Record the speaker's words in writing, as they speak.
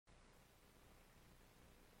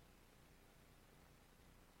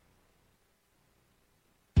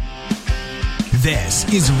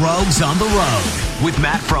This is Rogues on the Road with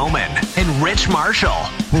Matt Froman and Rich Marshall,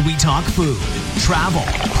 where we talk food, travel,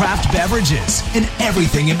 craft beverages, and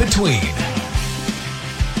everything in between.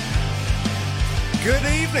 Good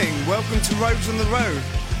evening. Welcome to Rogues on the Road.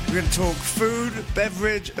 We're going to talk food,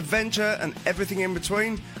 beverage, adventure, and everything in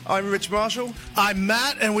between. I'm Rich Marshall. I'm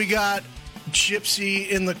Matt, and we got Gypsy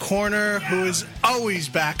in the corner, who is always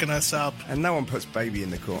backing us up. And no one puts baby in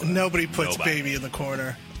the corner. Nobody puts baby in the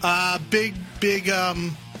corner. Big,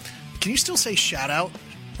 can you still say shout out?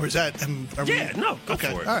 Or is that... Go for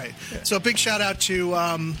it. All right. Yeah. So a big shout out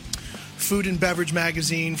to Food and Beverage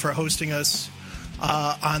Magazine for hosting us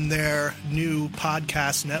on their new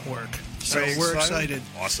podcast network. So we're excited.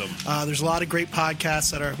 Awesome. There's a lot of great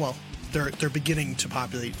podcasts that are, well, they're beginning to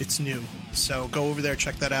populate. It's new. So go over there,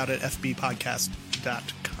 check that out at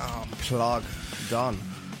fbpodcast.com. Plug. Done.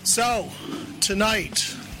 So,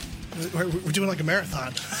 tonight... We're doing like a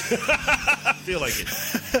marathon. I feel like it.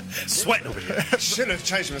 Sweating over here. Should have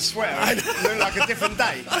changed my sweater. I look like a different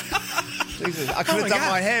day. Jesus, I could have done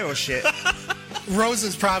my hair or shit. Rose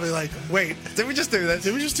is probably like, wait. Did we just do this?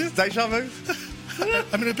 Did we just do it? Deja vu?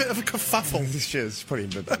 I'm in a bit of a kerfuffle. This shit is pretty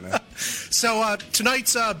good by now. So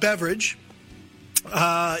tonight's beverage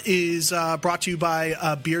is brought to you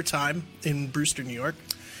by Beer Time in Brewster, New York,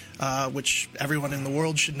 which everyone in the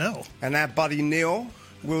world should know. And our buddy Neil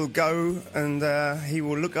will go and he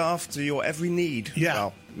will look after your every need. Yeah.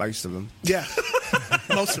 Well, most of them. Yeah.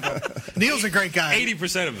 Most of them. Neil's a great guy.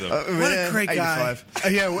 80% of them. What a great guy. 85.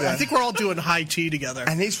 Yeah, I think we're all doing high tea together.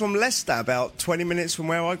 And he's from Leicester, about 20 minutes from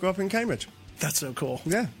where I grew up in Cambridge. That's so cool.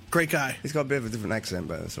 Yeah. Great guy. He's got a bit of a different accent,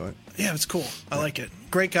 but that's all right. Yeah, it's cool. I like it.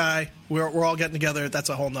 Great guy. We're all getting together. That's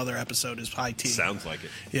a whole nother episode is high tea. Sounds like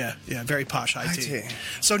it. Yeah, very posh high tea. tea.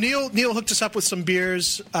 So Neil hooked us up with some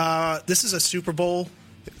beers. This is a Super Bowl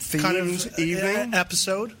kind of evening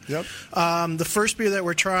episode. Yep. The first beer that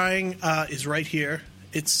we're trying is right here.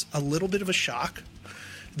 It's a little bit of a shock.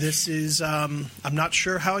 This is I'm not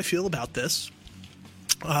sure how I feel about this.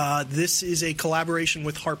 This is a collaboration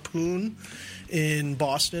with Harpoon in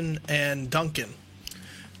Boston and Dunkin'.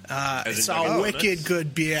 It's a wicked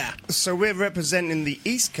good beer. So we're representing the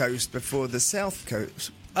East Coast before the South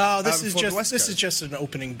Coast. This is just an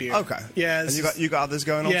opening beer. Okay. Yeah. And you got others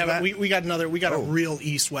going on. Yeah, for that? but we got a real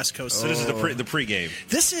East West Coast. So this is the pregame.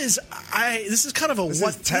 This is kind of a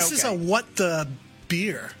This is a what the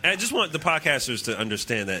beer. And I just want the podcasters to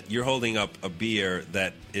understand that you're holding up a beer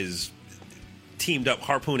that is teamed up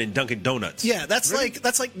Harpoon and Dunkin' Donuts. Yeah, that's like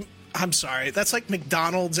I'm sorry, that's like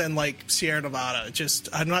McDonald's and like Sierra Nevada.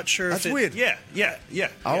 I'm not sure That's if weird. Yeah.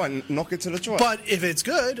 I won't knock it to the joy. But if it's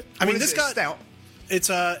good, I mean, this got stout. It's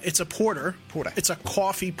a porter. Porter. It's a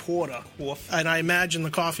coffee porter. And I imagine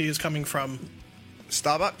the coffee is coming from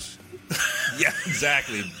Starbucks. Yeah,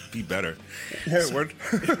 exactly. Be better. Yeah, it would.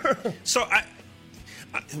 So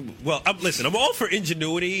listen, I'm all for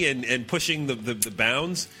ingenuity and pushing the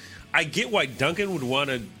bounds. I get why Dunkin' would want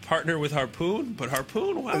to partner with Harpoon, but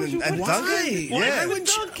Harpoon, why would you? And why? Dunkin'? Why Yeah. wouldn't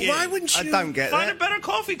you? Why wouldn't you? I don't get Find that. a better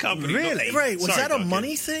coffee company. Really? Right. Was Sorry, that a Dunkin'.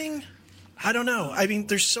 money thing? I don't know. I mean,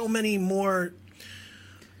 there's so many more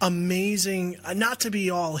amazing, not to be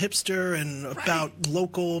all hipster and about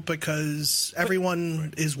local because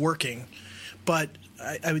everyone is working, but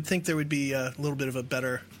I would think there would be a little bit of a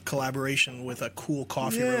better collaboration with a cool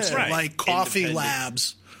coffee roaster, Right. like Coffee Independent.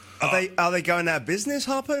 Labs. Are they going out of business,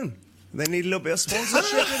 Harpoon? They need a little bit of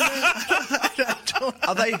sponsorship in there.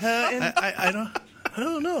 Are they hurting? I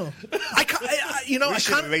don't know. I We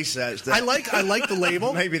should have researched that. I like the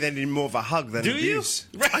label. Maybe they need more of a hug than Do you? abuse.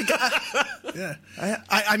 Yeah.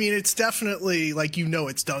 I mean, it's definitely like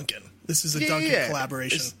it's Dunkin'. This is a Dunkin'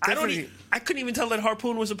 collaboration. It's I definitely- couldn't even tell that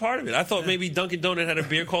Harpoon was a part of it. I thought maybe Dunkin' Donut had a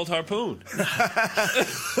beer called Harpoon.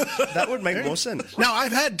 That would make more sense. Now,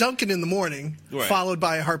 I've had Dunkin' in the morning, Right. followed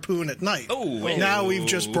by a Harpoon at night. Oh. Now we've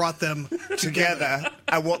just brought them Together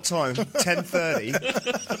at what time? 10:30.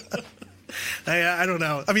 I don't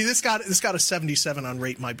know. I mean, this got a 77 on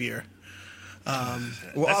Rate My Beer.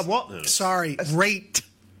 What? Sorry, Rate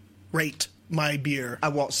My Beer.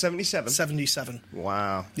 At what? 77. 77.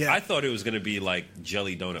 Wow. Yeah. I thought it was going to be like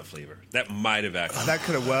jelly donut flavor. That might have actually. That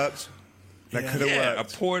could have worked. That Yeah. could have Yeah, a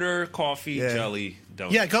worked. porter, coffee, Yeah. jelly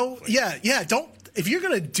donut. Yeah, go. flavor. Yeah. Don't. If you're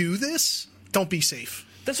gonna do this, don't be safe.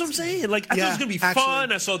 That's what I'm saying. Like I thought it Yeah, was going to be actually.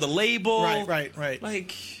 fun. I saw the label. Right.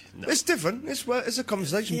 Like no. It's different. It's a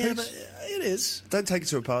conversation Yeah, piece. but it is. Don't take it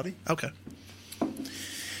to a party. Okay.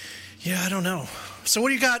 Yeah, I don't know. So what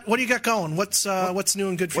do you got? What do you got going? What's new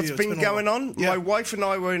and good for What's you? It's been a going while. on? Yeah. My wife and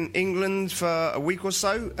I were in England for a week or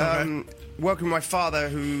so, working with my father,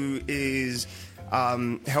 who is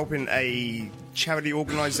helping a charity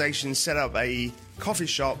organisation set up a coffee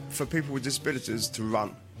shop for people with disabilities to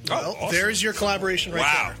run. Well, awesome. there's your collaboration right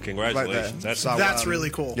Wow! there. Congratulations. Right there. That's That's really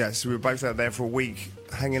cool. Yeah, so we were both out there for a week,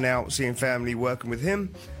 hanging out, seeing family, working with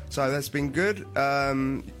him. So that's been good.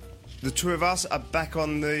 The two of us are back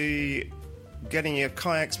on getting your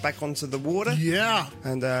kayaks back onto the water. Yeah.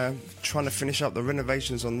 And trying to finish up the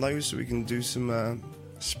renovations on those so we can do some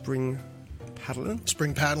spring paddling.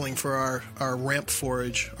 Spring paddling for our ramp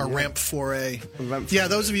forage, our ramp foray. Ramp Yeah, foray.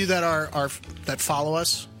 those of you that are that follow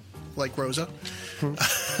us, like Rosa,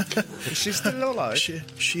 She's still alive.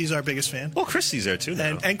 she's our biggest fan. Well, Christy's there too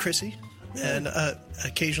now. And Chrissy, and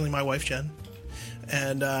occasionally my wife Jen,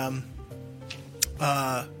 and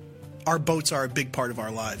our boats are a big part of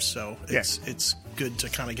our lives. So it's good to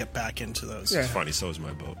kind of get back into those. Yeah. It's funny. So is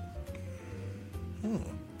my boat.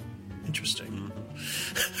 Interesting.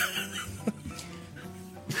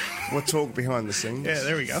 We'll talk behind the scenes. Yeah,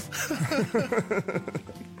 there we go.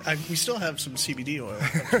 We still have some CBD oil.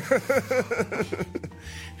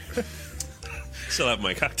 Still have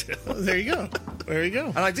my cocktail. There you go. There you go.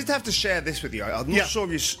 And I did have to share this with you. I'm not Yeah. sure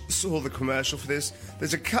if you saw the commercial for this.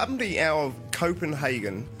 There's a company out of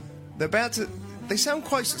Copenhagen. They sound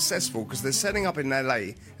quite successful because they're setting up in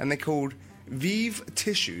LA and they're called Vive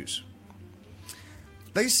Tissues.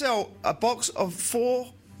 They sell a box of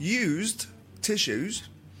 4 used tissues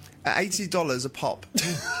at $80 a pop.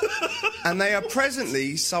 And they are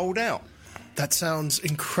presently sold out. That sounds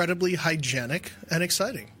incredibly hygienic and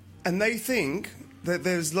exciting. And they think that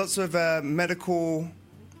there's lots of medical...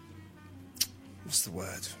 What's the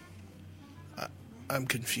word? I'm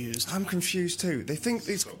confused. I'm confused too. They think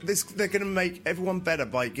they're going to make everyone better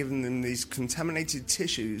by giving them these contaminated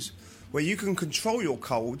tissues where you can control your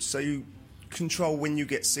cold, so you control when you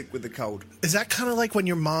get sick with the cold. Is that kind of like when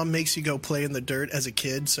your mom makes you go play in the dirt as a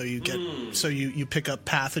kid, so you get you pick up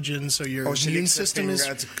pathogens, so your She immune licks her system is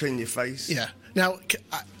finger out to clean your face. yeah. Now,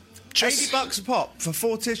 $80 a pop for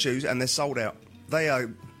 4 tissues, and they're sold out. They are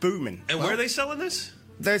booming. And where are they selling this?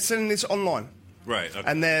 They're selling this online, Right. Okay.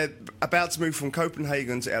 and they're about to move from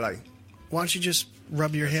Copenhagen to LA. why don't you just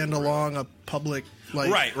rub your hand along a public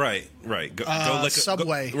right. Go lick a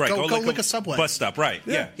Subway. Go Go lick a Subway. Bus stop. Right.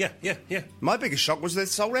 Yeah. Yeah. My biggest shock was they're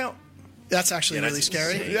sold out. That's actually Yeah, really that's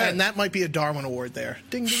scary, insane. Yeah. and that might be a Darwin Award there.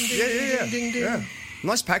 Ding ding ding ding ding ding. Yeah.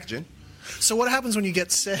 Nice packaging. So what happens when you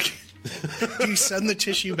get sick? Do you send the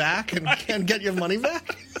tissue back and get your money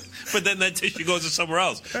back? But then that tissue goes to somewhere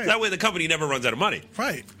else. Right. That way the company never runs out of money.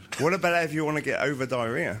 Right. What about if you want to get over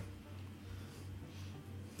diarrhea?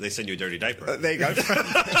 They send you a dirty diaper. There you go.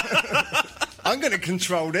 I'm going to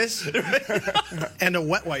control this. And a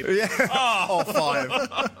wet wipe. Yeah. Oh,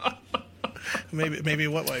 5. Maybe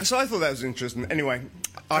a wet wipe. So I thought that was interesting. Anyway,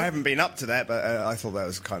 I haven't been up to that, but I thought that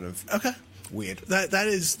was kind of Okay. weird. That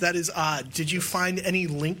is odd. Did you find any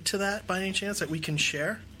link to that by any chance that we can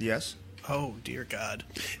share? Yes. Oh dear God.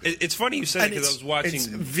 It's funny you said it And because I was watching. It's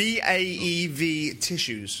VAEV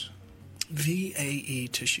tissues. VAE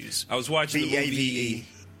tissues. I was watching VAVE.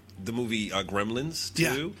 the movie Gremlins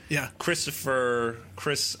too. Yeah. Chris.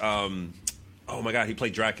 Oh my God, he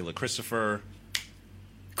played Dracula. Christopher.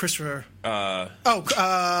 Chris.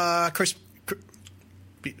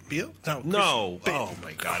 Beale? No. No. Oh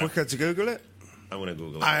my God. Quicker to Google it. I want to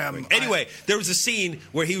Google it. I am- Anyway, there was a scene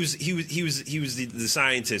where he was the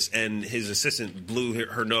scientist, and his assistant blew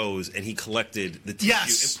her nose, and he collected the tissue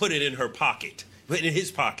Yes. and put it in her pocket, in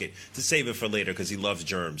his pocket, to save it for later because he loves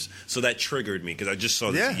germs. So that triggered me because I just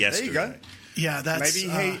saw this Yeah, yesterday. there you go. Yeah, that's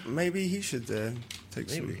Maybe he should take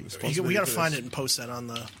some responsibility. we got to for find this. it and post that on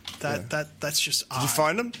the that's just odd. Did you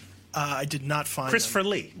find them? I did not find Christopher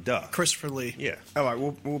them. Lee, duh. Christopher Lee. Yeah. All right,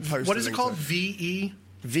 we'll post. What the is it link called? to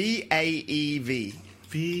VAEV.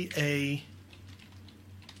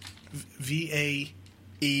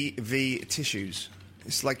 EV tissues.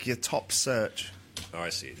 It's like your top search. Oh, I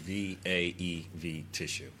see it. VAEV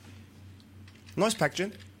tissue. Nice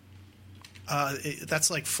packaging. That's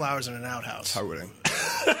like flowers in an outhouse. Totally.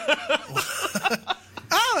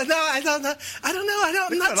 Oh no, I don't know. I'm Look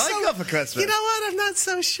not what I so. got for Christmas. You know what? I'm not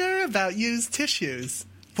so sure about used tissues.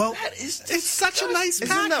 Well, it's such a nice Isn't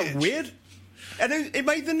package. that weird? And it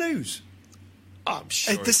made the news. I'm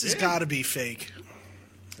sure. This has got to be fake.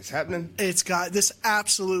 It's happening. This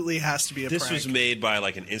absolutely has to be a This prank. was made by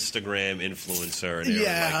like an Instagram influencer, and they were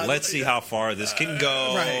Yeah. like, "Let's see how far this can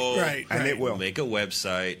go." Right. And it will. We'll make a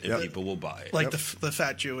website, and Yep. people will buy it. like the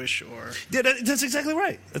fat Jewish or Yeah, that's exactly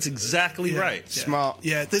right. That's exactly right. Yeah. Smart.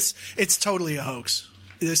 Yeah, it's totally a hoax.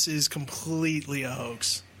 This is completely a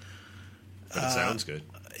hoax. But it sounds good.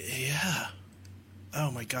 Yeah. Oh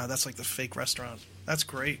my God, that's like the fake restaurant. That's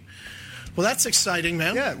great. Well, that's exciting,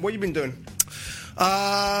 man. Yeah, what you been doing?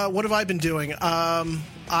 What have I been doing?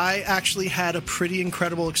 I actually had a pretty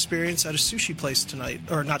incredible experience at a sushi place tonight.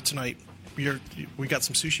 Or not tonight. We got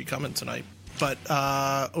some sushi coming tonight. But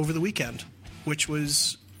over the weekend, which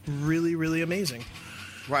was really, really amazing.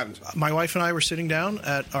 Right. My wife and I were sitting down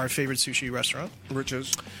at our favorite sushi restaurant.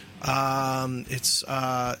 Richards. It's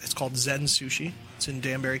called Zen Sushi. It's in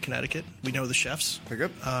Danbury, Connecticut. We know the chefs. Very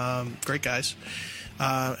good. Great guys.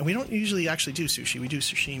 And we don't usually actually do sushi. We do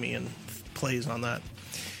sashimi and plays on that.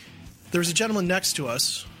 There was a gentleman next to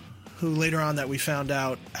us who later on that we found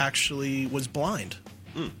out actually was blind.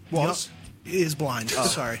 Was? Is blind.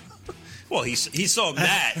 Sorry. Well, he saw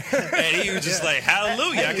Matt, and he was just like,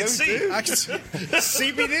 hallelujah, I can see. I can see.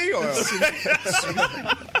 CBD oil.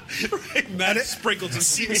 Right, Matt sprinkled some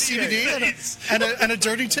CBD and a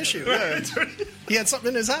dirty tissue. Yeah. He had something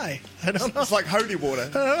in his eye. I don't know. It's like holy water.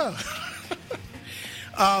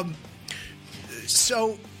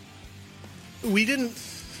 So we didn't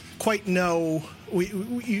quite know.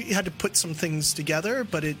 We had to put some things together,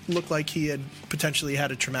 but it looked like he had potentially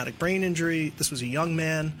had a traumatic brain injury. This was a young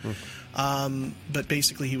man, but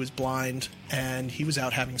basically he was blind, and he was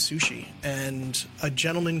out having sushi. And a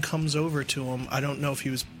gentleman comes over to him. I don't know if he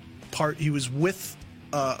was with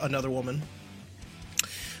another woman,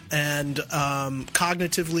 and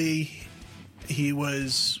cognitively he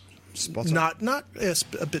was not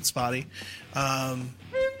a bit spotty,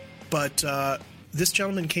 but this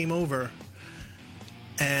gentleman came over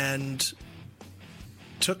and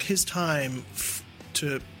took his time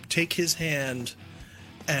to take his hand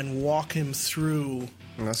and walk him through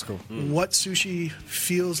That's cool. what sushi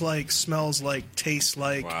feels like, smells like, tastes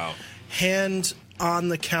like. Wow. Hand on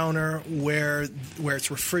the counter where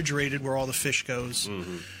it's refrigerated, where all the fish goes.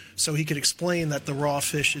 Mm-hmm. So he could explain that the raw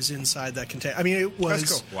fish is inside that container. I mean, it was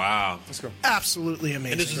That's cool. Wow. Let's go. absolutely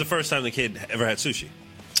amazing. And this was the first time the kid ever had sushi.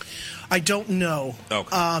 I don't know.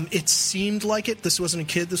 Okay. It seemed like it. This wasn't a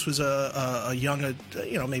kid. This was a young,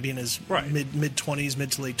 maybe in his Right. mid 20s,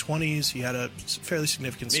 mid to late 20s. He had a fairly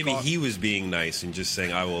significant Maybe scar. he was being nice and just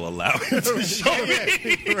saying, I will allow him to show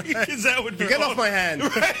me. Because that would be Get wrong. off my hand.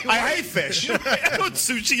 Right, I hate fish. I know what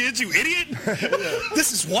sushi is, you idiot.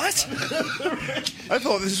 This is what? I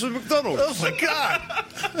thought this was McDonald's. Oh my god!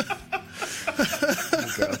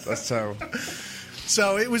 God, that's terrible.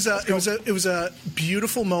 So it was a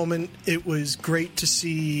beautiful moment. It was great to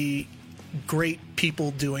see great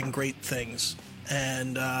people doing great things,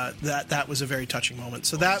 and that was a very touching moment.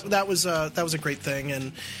 So that was a great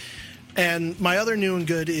thing. And my other new and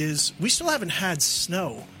good is we still haven't had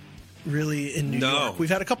snow really in New York. We've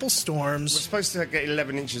had a couple We're storms. supposed to get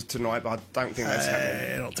 11 inches tonight, but I don't think that's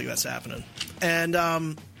happening. I don't think that's happening. And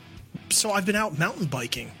so I've been out mountain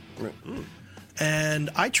biking. And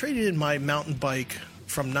I traded in my mountain bike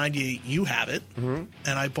from '98. You have it, and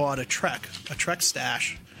I bought a Trek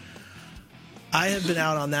Stash. I have been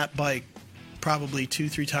out on that bike probably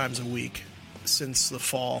 2-3 times a week since the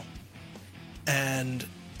fall, and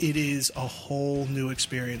it is a whole new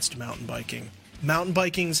experience to mountain biking. Mountain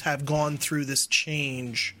bikings have gone through this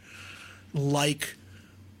change, like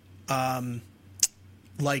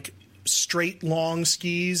straight long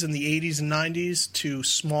skis in the 80s and 90s to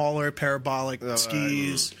smaller parabolic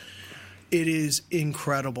skis. It is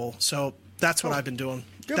incredible. So that's what I've been doing.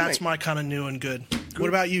 Good, That's mate. my kind of new and good. What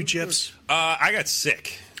about you, Gyps? I got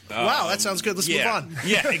sick. Wow, that sounds good. Let's move on.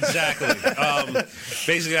 Yeah, exactly.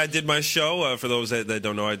 Basically, I did my show. For those that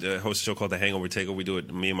don't know, I host a show called The Hangover Takeover. We do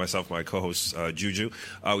it, me and myself, my co-host Juju.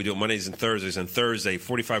 We do it Mondays and Thursdays. And Thursday,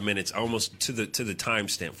 45 minutes, almost to the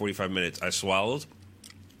timestamp, 45 minutes, I swallowed.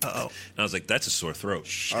 Uh-oh. And I was like, that's a sore throat.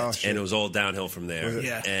 Oh, shit. And it was all downhill from there.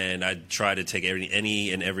 Yeah. And I tried to take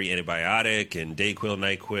any and every antibiotic and Dayquil,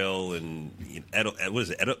 NyQuil, and what is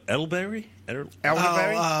it, elderberry?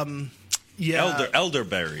 Elderberry? Yeah.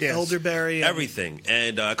 Elderberry. Yes. Elderberry. Everything.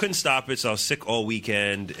 And I couldn't stop it, so I was sick all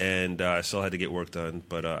weekend, and I still had to get work done.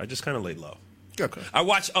 But I just kind of laid low. Good. I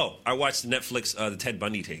watched Netflix, the Ted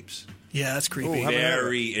Bundy tapes. Yeah, that's creepy. Ooh, haven't heard of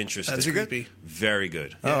Very interesting. That's it good? creepy. Very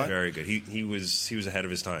good. All right. Very good. He was ahead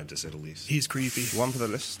of his time, to say the least. He's creepy. One for the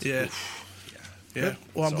list. Yeah. Yeah. Yeah.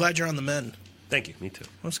 Well, I'm So- glad you're on the mend. Thank you. Me too.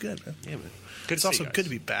 That's good, man. Yeah, man. Good It's to see also you guys. good to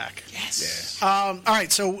be back. Yes. All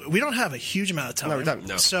right, so we don't have a huge amount of time. No, we don't.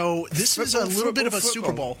 No. So this is a little bit of a Football.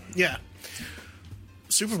 Super Bowl. Yeah.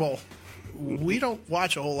 Super Bowl. We don't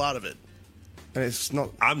watch a whole lot of it. And it's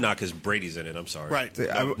not. I'm not because Brady's in it. I'm sorry. Right.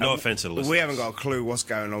 No offense to the listeners. We haven't got a clue what's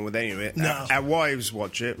going on with any of it. No. Our wives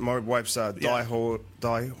watch it. My wife's die hard.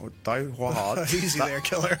 Easy there,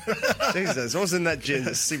 killer. Jesus, what's in that gin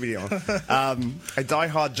that's CBD on? A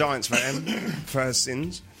die-hard Giants fan for her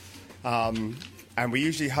sins. and we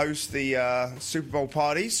usually host the Super Bowl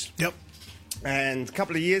parties. Yep. And a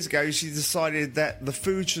couple of years ago, she decided that the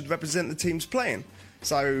food should represent the teams playing.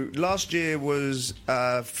 So last year was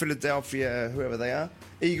Philadelphia, whoever they are,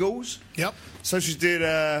 Eagles. Yep. So she did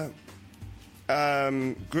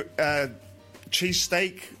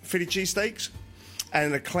cheesesteak, Philly cheesesteaks,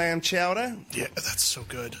 and a clam chowder. Yeah, that's so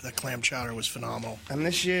good. That clam chowder was phenomenal. And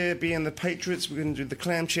this year, being the Patriots, we're going to do the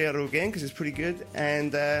clam chowder again because it's pretty good.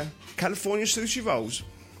 And California sushi rolls.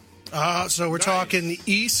 So we're talking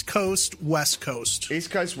East Coast, West Coast. East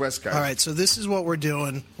Coast, West Coast. All right, so this is what we're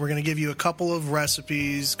doing. We're going to give you a couple of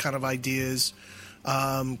recipes, kind of ideas,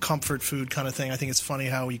 comfort food kind of thing. I think it's funny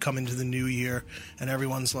how you come into the new year and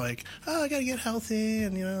everyone's like, "Oh, I got to get healthy,"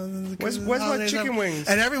 and Where's my chicken wings?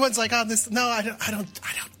 And everyone's like, "Oh, this no, I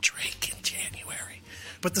don't drink in January."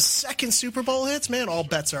 But the second Super Bowl hits, man, all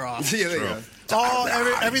bets are off. Yeah, there you go.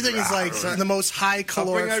 Everything is like the most high I'll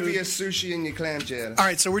caloric bring over food. your sushi and your clam chowder. All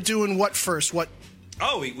right, so we're doing what first? What?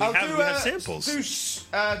 Oh, we have samples.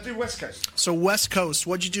 Do West Coast. So West Coast.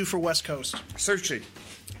 What'd you do for West Coast? Sushi.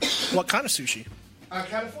 What kind of sushi?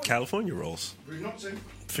 California. California rolls. We're not to.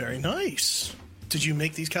 Very nice. Did you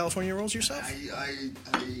make these California rolls yourself?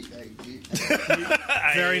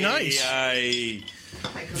 Very nice.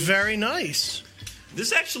 Very nice.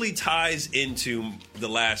 This actually ties into the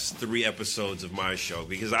last 3 episodes of my show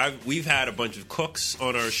because we've had a bunch of cooks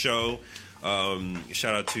on our show.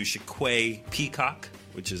 Shout out to Shaquay Peacock,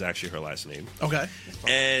 which is actually her last name. Okay.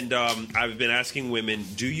 And I've been asking women,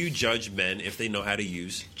 do you judge men if they know how to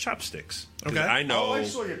use chopsticks? 'Cause Okay. I know. Oh, I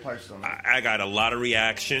saw your post on that. I got a lot of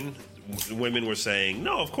reaction. Women were saying,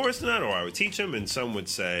 no, of course not, or I would teach him. And some would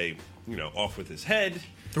say, off with his head.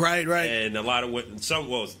 Right. And a lot of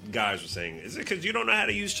guys were saying, is it because you don't know how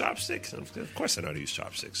to use chopsticks? And of course I know how to use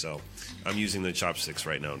chopsticks. So I'm using the chopsticks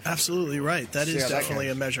right now. Absolutely right. That is Yeah, that definitely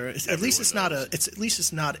a measure. At least it's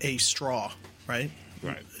not a straw, right?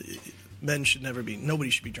 Right. Men should never be. Nobody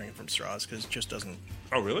should be drinking from straws because it just doesn't.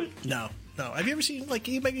 Oh, really? No. Have you ever seen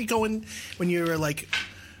you maybe go in when you're like,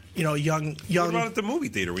 young. What about at the movie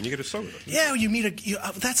theater when you get a soda? Yeah, you meet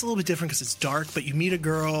that's a little bit different because it's dark. But you meet a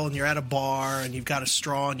girl and you're at a bar and you've got a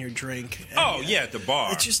straw in your drink. And, Yeah, at the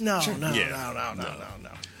bar. It's just no. Yeah.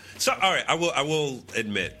 So, all right, I will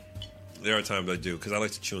admit there are times I do because I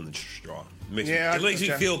like to chew on the straw. It makes me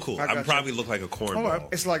feel cool. I probably look like a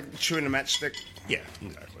cornball. It's like chewing a matchstick. Yeah,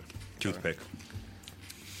 exactly. Toothpick.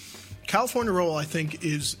 California roll, I think,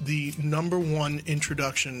 is the number one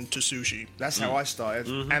introduction to sushi. That's how I started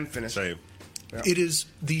and finished. Same. Yeah. It is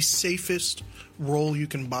the safest roll you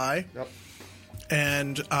can buy, Yep.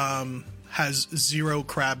 and has 0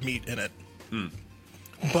 crab meat in it.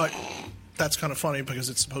 But that's kind of funny because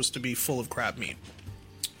it's supposed to be full of crab meat,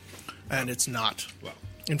 and it's not. Wow.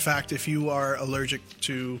 In fact, if you are allergic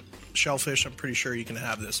to shellfish, I'm pretty sure you can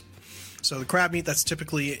have this. So the crab meat that's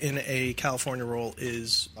typically in a California roll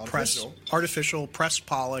is artificial pressed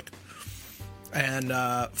pollock and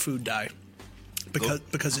food dye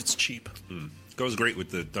because it's cheap. Goes great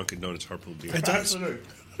with the Dunkin' Donuts Harpoon beer. It does.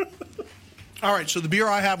 All right, so the beer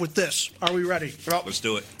I have with this. Are we ready? Let's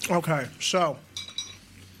do it. Okay, so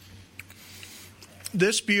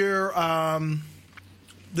this beer,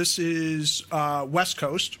 this is West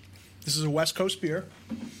Coast. This is a West Coast beer.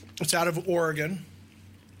 It's out of Oregon.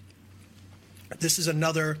 This is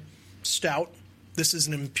another stout. This is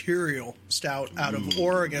an imperial stout out of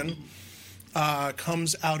Oregon.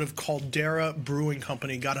 Comes out of Caldera Brewing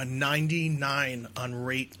Company. Got a 99 on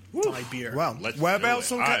Rate My Beer. Wow. Let's Whereabouts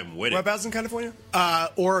do it. I'm with it. Whereabouts in California?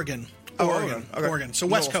 Oregon. Oregon. Okay. Oregon. So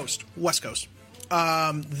West North. Coast. West Coast.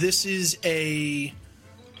 This is a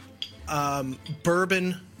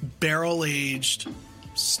bourbon barrel-aged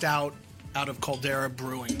stout out of Caldera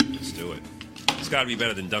Brewing. Let's do it. It's got to be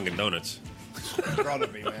better than Dunkin' Donuts. Gotta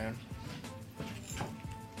be, man.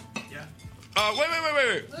 Yeah.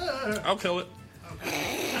 Wait. I'll kill it.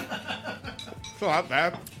 It's not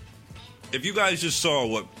bad. If you guys just saw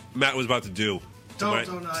what Matt was about to do. Don't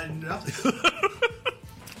I nothing.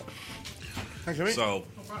 Thanks, mate. So,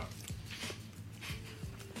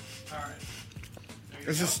 All right.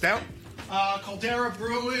 Is this stout? Caldera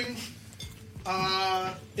Brewing,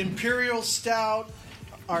 Imperial Stout.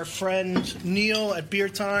 Our friend Neil at Beer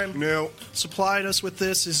Time No. supplied us with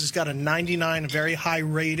this. This has got a 99, a very high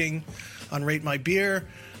rating on Rate My Beer.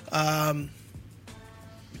 I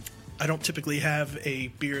don't typically have a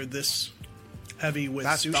beer this heavy with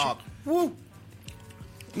That's sushi. dark. Woo.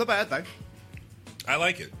 Not bad, though. I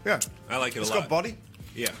like it. Yeah. I like it It's a lot. got body.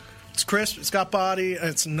 Yeah. It's crisp. It's got body. And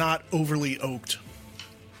it's not overly oaked.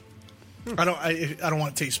 I don't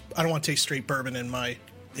want to taste straight bourbon in my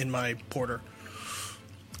porter.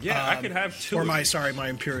 Yeah, I could have two. Or of my these. my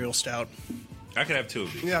imperial stout. I could have two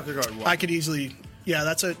of these. Yeah, I could go with one. I could easily. Yeah,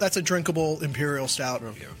 that's a drinkable imperial stout.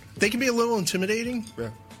 Yeah. They can be a little intimidating, Yeah.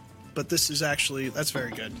 but this is actually that's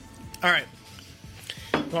very good. All right,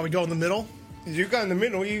 want we go in the middle? You go in the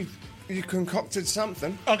middle. You concocted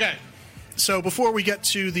something. Okay. So before we get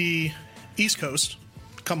to the East Coast,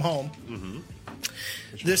 come home.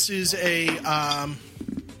 This is a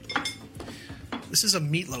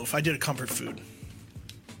meatloaf. I did a comfort food.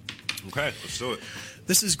 Okay, let's do it.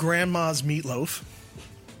 This is Grandma's meatloaf.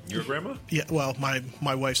 Your grandma? Yeah, well,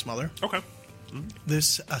 my wife's mother. Okay.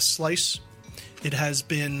 This a slice. It has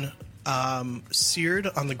been seared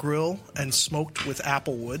on the grill and smoked with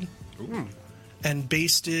apple wood, and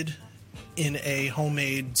basted in a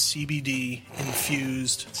homemade CBD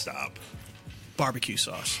infused Stop. barbecue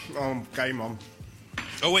sauce. Game on.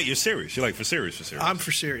 Oh wait, you're serious? You're like for serious? I'm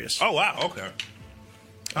for serious. Oh wow. Okay.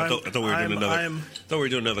 I thought we were doing another. Thought we were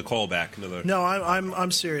doing another callback. Another. No,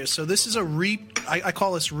 I'm serious. So this is I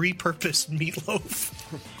call this repurposed meatloaf.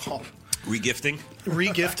 Regifting.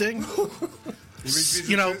 Regifting.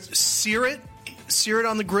 You know, sear it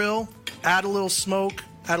on the grill, add a little smoke,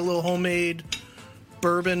 add a little homemade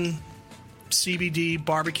bourbon, CBD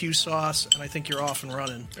barbecue sauce, and I think you're off and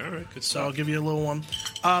running. All right, good So stuff. I'll give you a little one.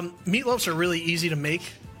 Meatloafs are really easy to make.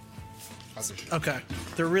 Okay,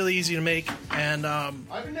 they're really easy to make, and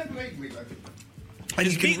I've never made meatloaf. and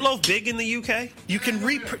Is meatloaf big in the UK? You can Not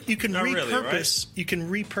really, repurpose. You can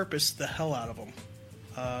repurpose the hell out of them.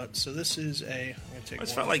 So this is a. I'm gonna take I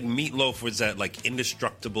just one. felt like meatloaf was that like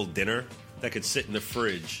indestructible dinner that could sit in the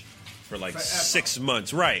fridge for like Forever. 6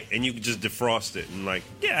 months, right? And you could just defrost it and like,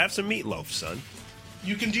 yeah, have some meatloaf, son.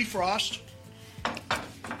 You can defrost.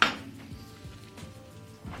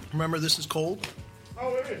 Remember, this is cold.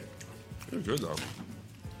 Oh, it is. It's good though.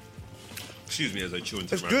 Excuse me as I chew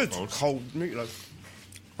into It's the good. microphone. Cold meatloaf.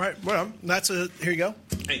 Right. Well, That's a. Here you go.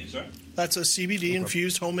 Hey, sir. That's a CBD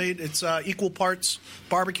infused homemade. It's equal parts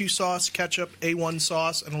barbecue sauce, ketchup, A1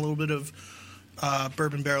 sauce, and a little bit of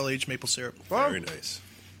bourbon barrel aged maple syrup. well, Very nice.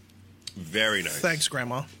 Very nice. Thanks,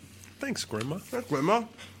 Grandma. Thanks, Grandma. that's Grandma.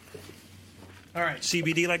 All right.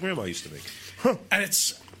 CBD like Grandma used to make. And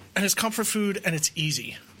it's comfort food and it's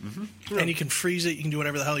easy. And you can freeze it. You can do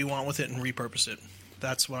whatever the hell you want with it and repurpose it.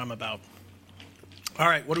 That's what I'm about. All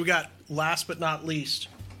right. What do we got? Last but not least.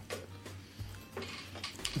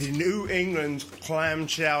 The New England clam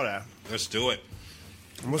chowder. Let's do it.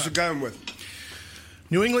 And what's it going with?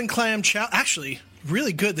 New England clam chowder. Actually,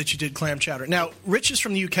 really good that you did clam chowder. Now, Rich is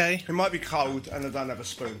from the UK. It might be cold and I don't have a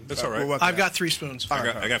spoon. That's but all right. we'll work I've it got 3 spoons.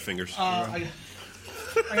 I got fingers. I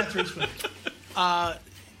got 3 spoons.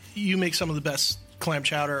 You make some of the best clam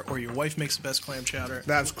chowder, or your wife makes the best clam chowder. out.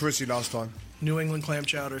 That was Chrissy last time. New England clam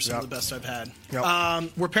chowder, some Yep. of the best I've had.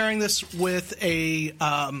 Yep. We're pairing this with a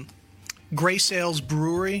Gray Sales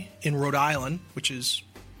Brewery in Rhode Island, which is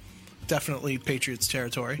definitely Patriots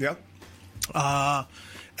territory. Yep.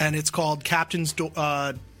 And it's called Captain's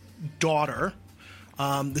Daughter.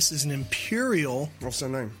 This is an Imperial, What's their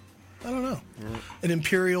name? I don't know, an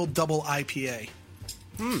Imperial double IPA.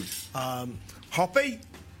 Hoppy?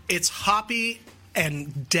 It's hoppy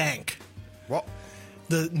and dank. What?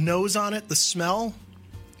 The nose on it, the smell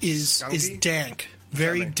is Skunky? dank,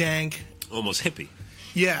 very Smelly. dank. Almost hippie.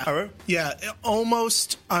 Yeah, Oh, really? yeah.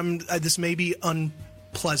 Almost. This may be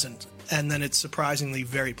unpleasant, and then it's surprisingly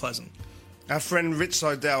very pleasant. Our friend Rich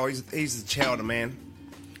Seidel, he's the chowder man.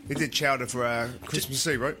 He did chowder for Christmas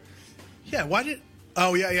Eve, right? Yeah. Why did?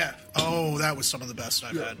 Oh yeah. Oh, that was some of the best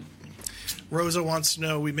I've had. Rosa wants to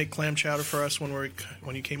know we make clam chowder for us when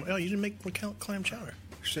you came. Oh, you didn't make clam chowder.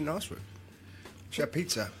 She didn't ask for it. She had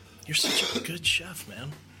pizza. You're such a good chef,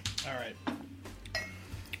 man. All right.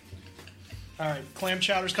 Clam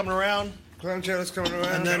chowder's coming around, Clam chowder's coming around.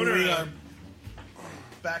 and then Coming we around. are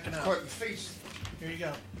backing out. Quite the feast. Here you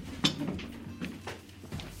go.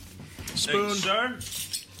 Thank Spoon. you, sir.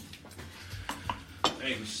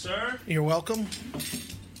 Thank you, sir. You're welcome.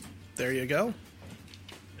 There you go.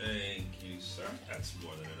 Thank you, sir. That's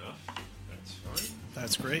more than enough. That's fine.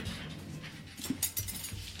 That's great.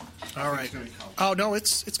 All right. gonna be cold. Oh no,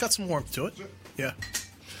 it's got some warmth to it. Yeah.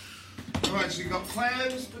 All right, so you've got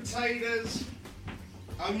clams, potatoes,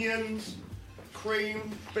 onions,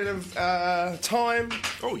 cream, bit of thyme,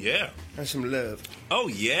 Oh yeah. and some love. Oh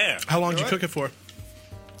yeah. How long did you All cook it for?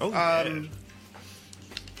 Oh yeah.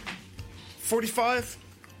 45,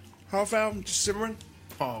 half hour, just simmering.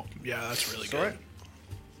 Oh yeah, that's really It's good. all right.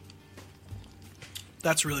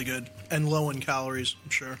 That's really good and low in calories, I'm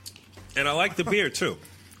sure. And I like the beer too.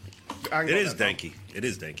 I ain't It got is that far. danky. It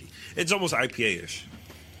is danky. It's almost IPA-ish.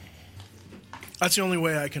 That's the only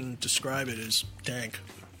way I can describe it is dank.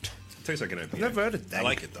 tastes like an IPA. Never heard of dank. I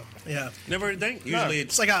like it though. Yeah. Never heard of dank? Usually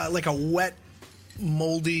It's like a wet,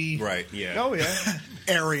 moldy right. Yeah. Oh, yeah.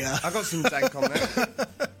 area. I got some dank on there.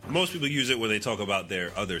 Most people use it when they talk about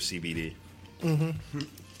their other CBD.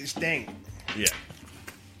 It's dank. Yeah.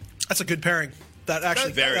 That's a good pairing. That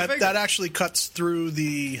actually Very. that actually cuts through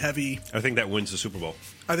the heavy. I think that wins the Super Bowl.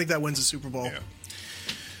 I think that wins the Super Bowl. Yeah.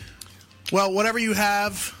 Well, whatever you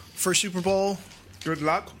have for Super Bowl, Good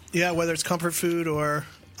luck. yeah, whether it's comfort food or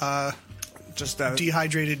Just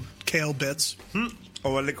dehydrated kale bits,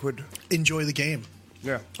 or a liquid. enjoy the game.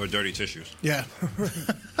 Yeah. Or dirty tissues. Yeah.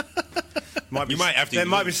 Might You might have to There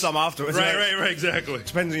might be lose. some afterwards. Right, exactly.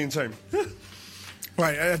 Depends on your team.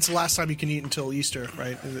 Right. It's the last time you can eat until Easter,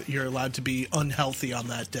 right? You're allowed to be unhealthy on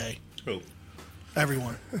that day. Cool.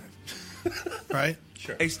 Everyone. Right?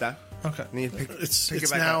 Sure. Easter. Okay. And you pick It's it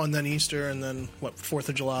back now up. and then Easter and then what 4th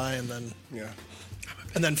of July and then Yeah.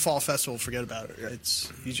 Fall festival, forget about it.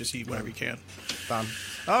 It's you just eat whatever you can. Done.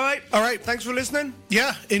 All right. Thanks for listening.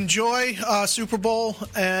 Yeah, enjoy Super Bowl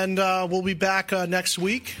and we'll be back next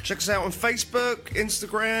week. Check us out on Facebook,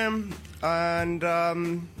 Instagram,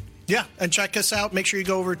 and Yeah, and check us out. Make sure you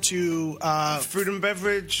go over to Food and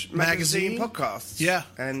Beverage Magazine podcasts. Yeah.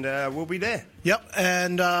 And we'll be there. Yep,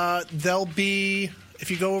 and there'll be, if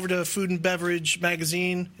you go over to Food and Beverage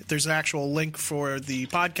Magazine, there's an actual link for the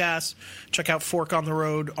podcast. Check out Fork on the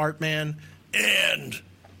Road, Artman, and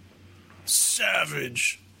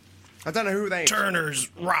Savage I don't know who they are. Turner's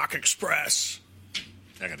Rock Express.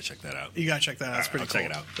 I got to check that out. You gotta check that out. It's pretty I'll cool. check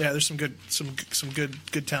it out. Yeah, there's some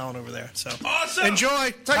good talent over there. So Awesome!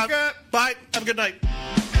 enjoy. Take care. Bye. Have a good night.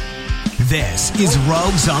 This is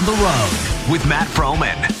Rogues on the Road with Matt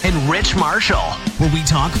Froman and Rich Marshall, where we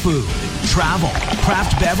talk food, travel,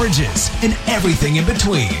 craft beverages, and everything in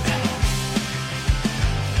between.